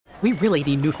We really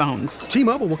need new phones.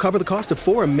 T-Mobile will cover the cost of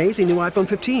 4 amazing new iPhone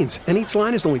 15s, and each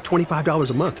line is only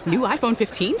 $25 a month. New iPhone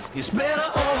 15s? It's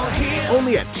better over here.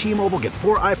 Only at T-Mobile, get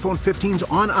 4 iPhone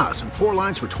 15s on us and 4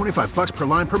 lines for $25 per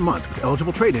line per month with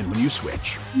eligible trade-in when you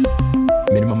switch.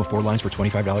 Minimum of 4 lines for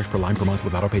 $25 per line per month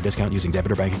with autopay discount using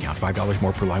debit or bank account. $5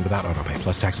 more per line without autopay,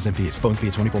 plus taxes and fees. Phone fee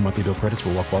at 24 monthly bill credits for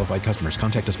well-qualified customers.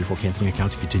 Contact us before canceling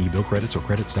account to continue bill credits or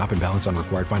credit stop and balance on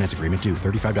required finance agreement due.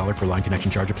 $35 per line connection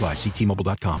charge applies. See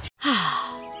T-Mobile.com.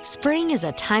 Spring is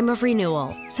a time of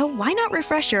renewal, so why not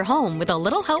refresh your home with a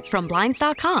little help from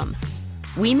Blinds.com?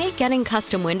 We make getting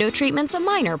custom window treatments a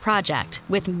minor project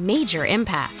with major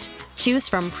impact. Choose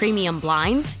from premium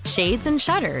blinds, shades, and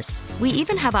shutters. We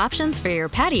even have options for your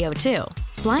patio, too.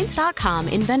 Blinds.com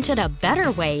invented a better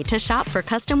way to shop for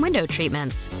custom window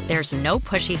treatments. There's no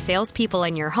pushy salespeople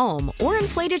in your home or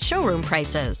inflated showroom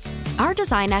prices. Our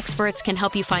design experts can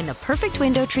help you find the perfect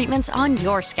window treatments on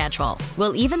your schedule.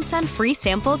 We'll even send free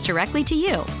samples directly to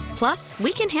you. Plus,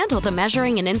 we can handle the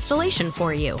measuring and installation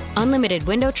for you. Unlimited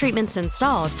window treatments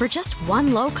installed for just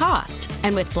one low cost.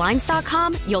 And with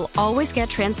Blinds.com, you'll always get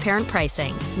transparent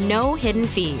pricing. No hidden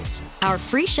fees. Our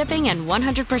free shipping and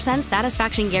 100%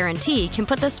 satisfaction guarantee can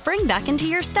put the spring back into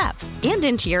your step and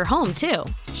into your home, too.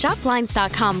 Shop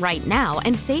Blinds.com right now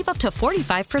and save up to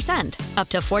 45%. Up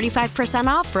to 45%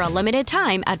 off for a limited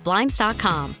time at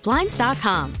Blinds.com.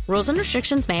 Blinds.com. Rules and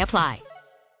restrictions may apply.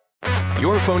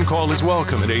 Your phone call is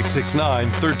welcome at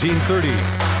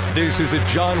 869-1330. This is the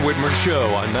John Whitmer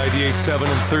Show on 98.7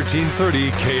 and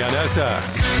 1330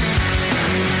 KNSS.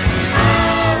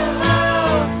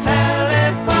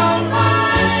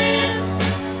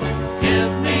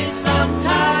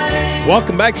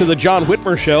 Welcome back to the John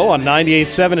Whitmer Show on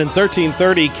 98.7 and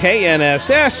 1330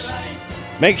 KNSS.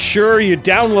 Make sure you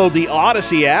download the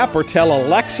Odyssey app or tell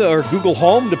Alexa or Google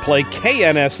Home to play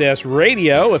KNSS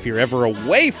Radio if you're ever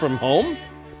away from home.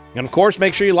 And, of course,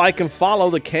 make sure you like and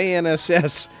follow the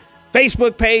KNSS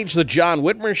Facebook page, the John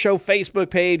Whitmer Show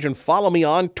Facebook page, and follow me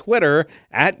on Twitter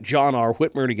at John R.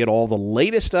 Whitmer to get all the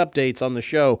latest updates on the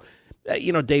show.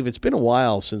 You know, Dave, it's been a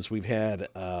while since we've had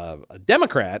a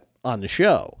Democrat on the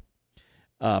show.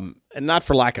 And not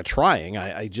for lack of trying.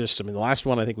 I mean, the last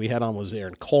one I think we had on was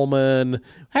Aaron Coleman.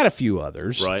 Had a few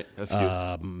others. Right, a few.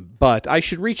 But I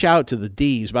should reach out to the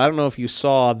Ds. But I don't know if you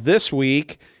saw this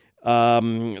week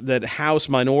that House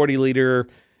Minority Leader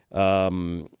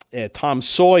Tom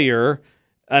Sawyer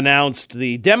announced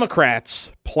the Democrats'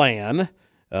 plan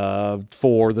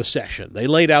for the session. They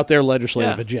laid out their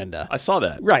legislative agenda. I saw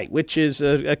that. Right, which is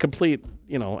a complete,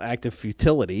 act of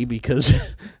futility because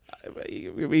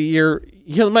you're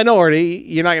the minority.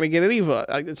 You're not going to get any vote.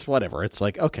 It's whatever. It's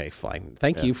like, okay, fine.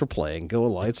 Thank you for playing. Go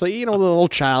along. It's like, the little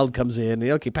child comes in.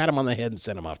 Okay, pat him on the head and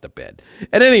send him off to bed.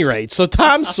 At any rate, so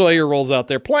Tom Sawyer rolls out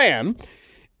their plan.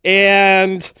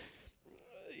 And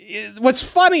what's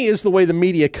funny is the way the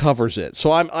media covers it.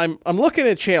 So I'm looking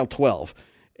at Channel 12.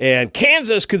 And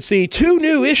Kansas could see 2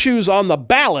 new issues on the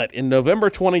ballot in November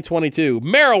 2022.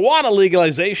 Marijuana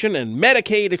legalization and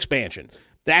Medicaid expansion.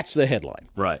 That's the headline.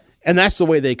 Right. And that's the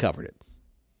way they covered it.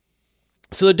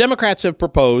 So the Democrats have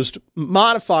proposed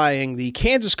modifying the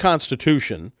Kansas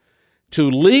Constitution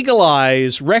to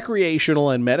legalize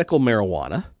recreational and medical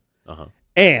marijuana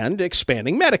and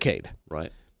expanding Medicaid.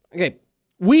 Right. Okay.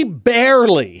 We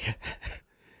barely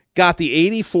got the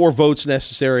 84 votes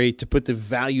necessary to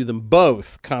value them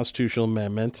both constitutional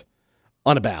amendment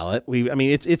on a ballot.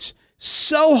 It's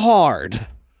so hard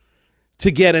to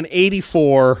get an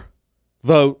 84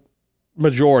 vote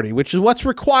majority, which is what's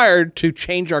required to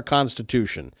change our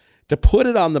Constitution, to put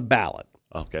it on the ballot.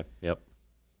 Okay, yep.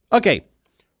 Okay,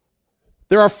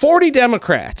 there are 40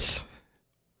 Democrats.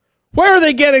 Where are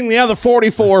they getting the other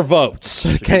 44 votes?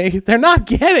 Okay, they're not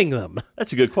getting them.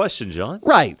 That's a good question, John.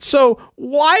 Right. So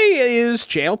why is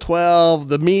Channel 12,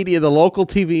 the media, the local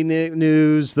TV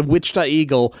news, the Wichita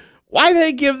Eagle, why do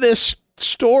they give this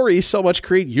story so much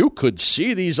credit? You could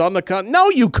see these on the No,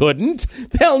 you couldn't.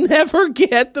 They'll never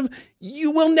get them.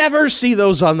 You will never see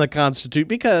those on the Constitution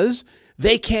because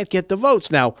they can't get the votes.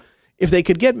 Now, if they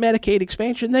could get Medicaid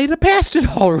expansion, they'd have passed it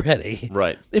already.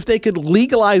 Right. If they could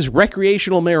legalize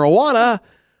recreational marijuana,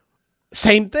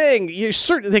 same thing.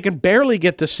 They can barely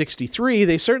get to 63.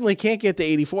 They certainly can't get to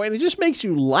 84. And it just makes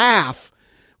you laugh.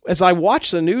 As I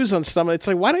watch the news on stuff, it's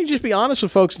like, why don't you just be honest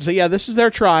with folks and say, yeah, this is their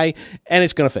try, and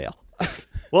it's going to fail.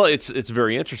 Well, it's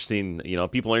very interesting.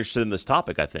 People are interested in this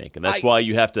topic, I think, and that's why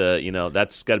you have to.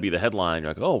 That's got to be the headline.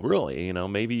 You're like, oh, really?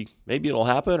 Maybe it'll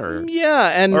happen, or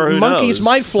and or monkeys knows?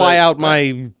 might fly out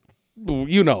my.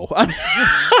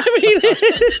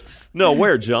 It's no.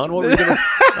 Where, John? What were you gonna?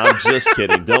 I'm just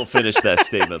kidding. Don't finish that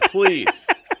statement, please.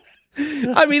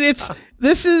 I mean,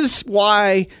 this is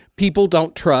why people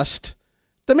don't trust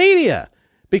the media,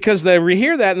 because they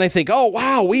hear that and they think, oh,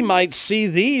 wow, we might see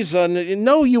these.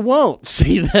 No, you won't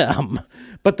see them.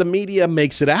 But the media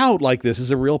makes it out like this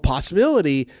is a real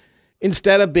possibility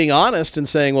instead of being honest and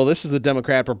saying, well, this is the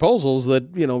Democrat proposals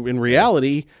that, in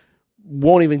reality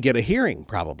won't even get a hearing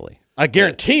probably. I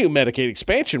guarantee you Medicaid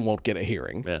expansion won't get a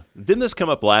hearing. Yeah. Didn't this come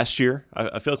up last year?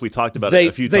 I feel like we talked about it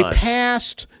a few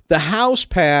times. The House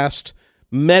passed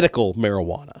medical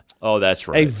marijuana. Oh, that's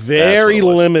right. A very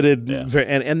limited,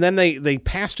 and then they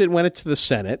passed it, went it to the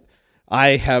Senate.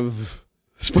 I have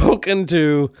spoken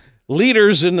to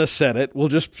leaders in the Senate. We'll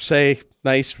just say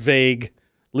nice, vague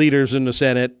leaders in the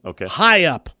Senate. Okay. High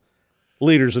up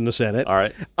leaders in the Senate. All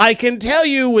right. I can tell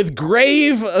you with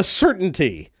grave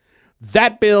certainty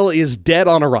that bill is dead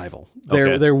on arrival.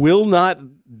 You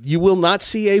will not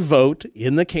see a vote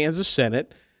in the Kansas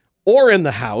Senate or in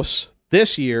the House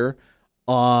this year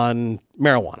on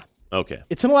marijuana. Okay.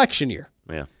 It's an election year.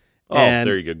 Yeah. Oh,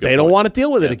 there you go. They don't want to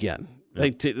deal with it again. Yeah.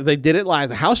 They did it last.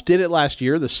 The House did it last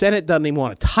year. The Senate doesn't even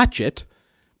want to touch it.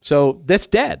 So that's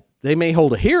dead. They may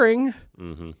hold a hearing.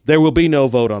 Mm-hmm. There will be no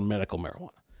vote on medical marijuana.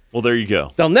 Well, there you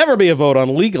go. There'll never be a vote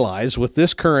on legalize with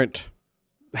this current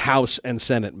House and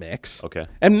Senate mix. Okay.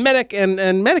 And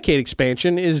Medicaid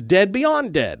expansion is dead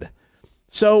beyond dead.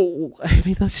 So, I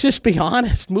mean, let's just be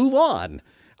honest. Move on.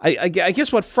 I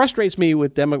guess what frustrates me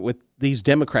with these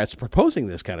Democrats proposing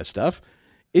this kind of stuff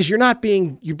is you're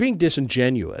being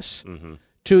disingenuous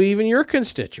to even your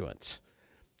constituents.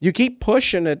 You keep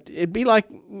pushing it. It'd be like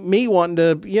me wanting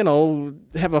to,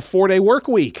 have a 4-day work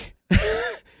week.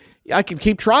 I can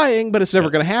keep trying, but it's never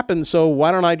going to happen. So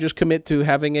why don't I just commit to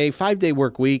having a 5-day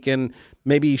work week and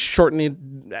maybe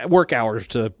shortening work hours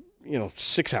to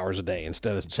 6 hours a day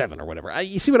instead of 7 or whatever.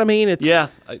 You see what I mean?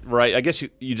 Right. I guess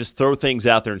you just throw things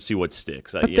out there and see what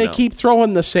sticks. But they keep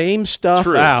throwing the same stuff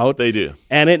out. They do.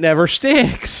 And it never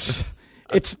sticks.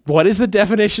 It's what is the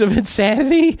definition of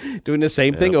insanity? Doing the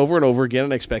same thing over and over again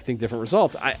and expecting different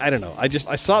results. I don't know. I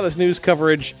saw this news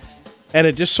coverage and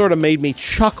it just sort of made me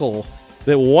chuckle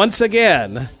that once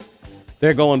again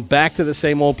they're going back to the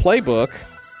same old playbook,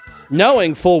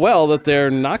 knowing full well that they're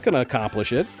not going to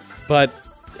accomplish it. But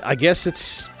I guess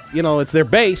it's their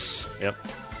base. Yep.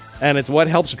 And it's what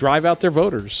helps drive out their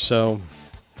voters. So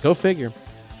go figure.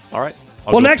 All right.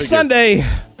 Next Sunday,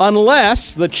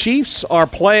 unless the Chiefs are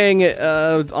playing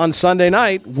on Sunday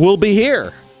night, we'll be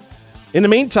here. In the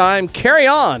meantime, carry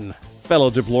on,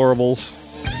 fellow deplorables.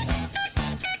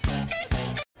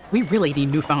 We really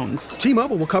need new phones.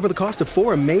 T-Mobile will cover the cost of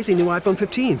 4 amazing new iPhone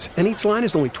 15s, and each line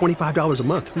is only $25 a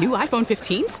month. New iPhone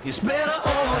 15s? It's better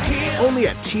over here. Only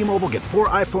at T-Mobile, get 4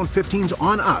 iPhone 15s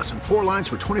on us and 4 lines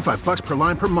for $25 per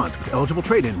line per month with eligible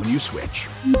trade-in when you switch.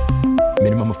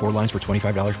 Minimum of 4 lines for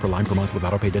 $25 per line per month with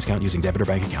autopay discount using debit or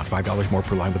bank account. $5 more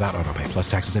per line without autopay, plus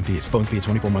taxes and fees. Phone fee at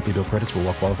 24 monthly bill credits for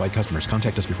well-qualified customers.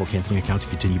 Contact us before canceling account to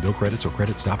continue bill credits or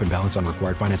credit stop and balance on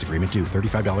required finance agreement due.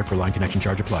 $35 per line connection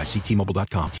charge applies. See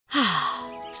T-Mobile.com.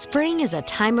 Spring is a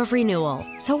time of renewal,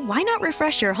 so why not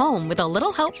refresh your home with a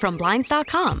little help from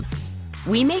Blinds.com?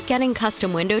 We make getting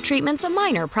custom window treatments a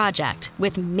minor project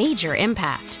with major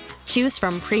impact. Choose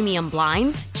from premium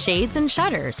blinds, shades, and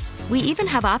shutters. We even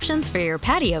have options for your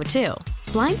patio, too.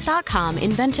 Blinds.com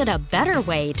invented a better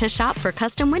way to shop for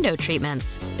custom window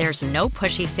treatments. There's no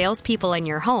pushy salespeople in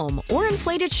your home or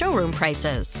inflated showroom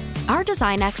prices. Our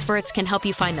design experts can help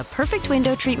you find the perfect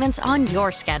window treatments on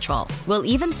your schedule. We'll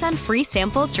even send free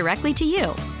samples directly to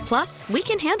you. Plus, we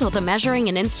can handle the measuring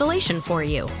and installation for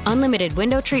you. Unlimited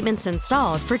window treatments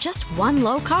installed for just one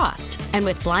low cost. And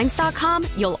with Blinds.com,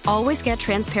 you'll always get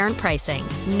transparent pricing.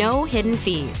 No hidden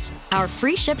fees. Our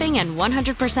free shipping and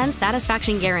 100%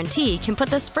 satisfaction guarantee can put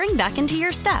the spring back into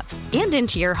your step and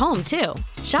into your home, too.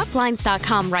 Shop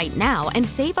Blinds.com right now and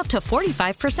save up to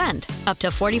 45%. Up to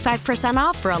 45%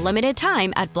 off for a limited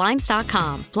time at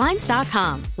Blinds.com.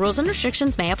 Blinds.com. Rules and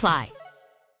restrictions may apply.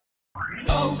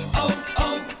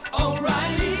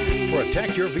 O'Reilly.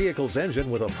 Protect your vehicle's engine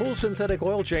with a full synthetic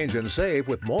oil change and save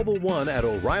with Mobil 1 at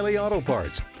O'Reilly Auto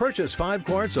Parts. Purchase 5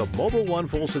 quarts of Mobil 1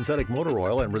 full synthetic motor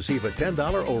oil and receive a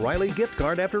 $10 O'Reilly gift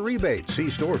card after rebate. See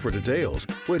store for details.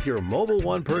 With your Mobil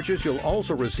 1 purchase, you'll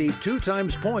also receive 2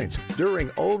 times points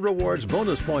during Old Rewards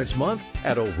Bonus Points Month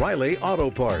at O'Reilly Auto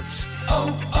Parts.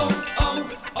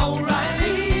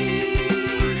 O'Reilly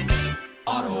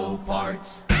Auto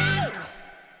Parts.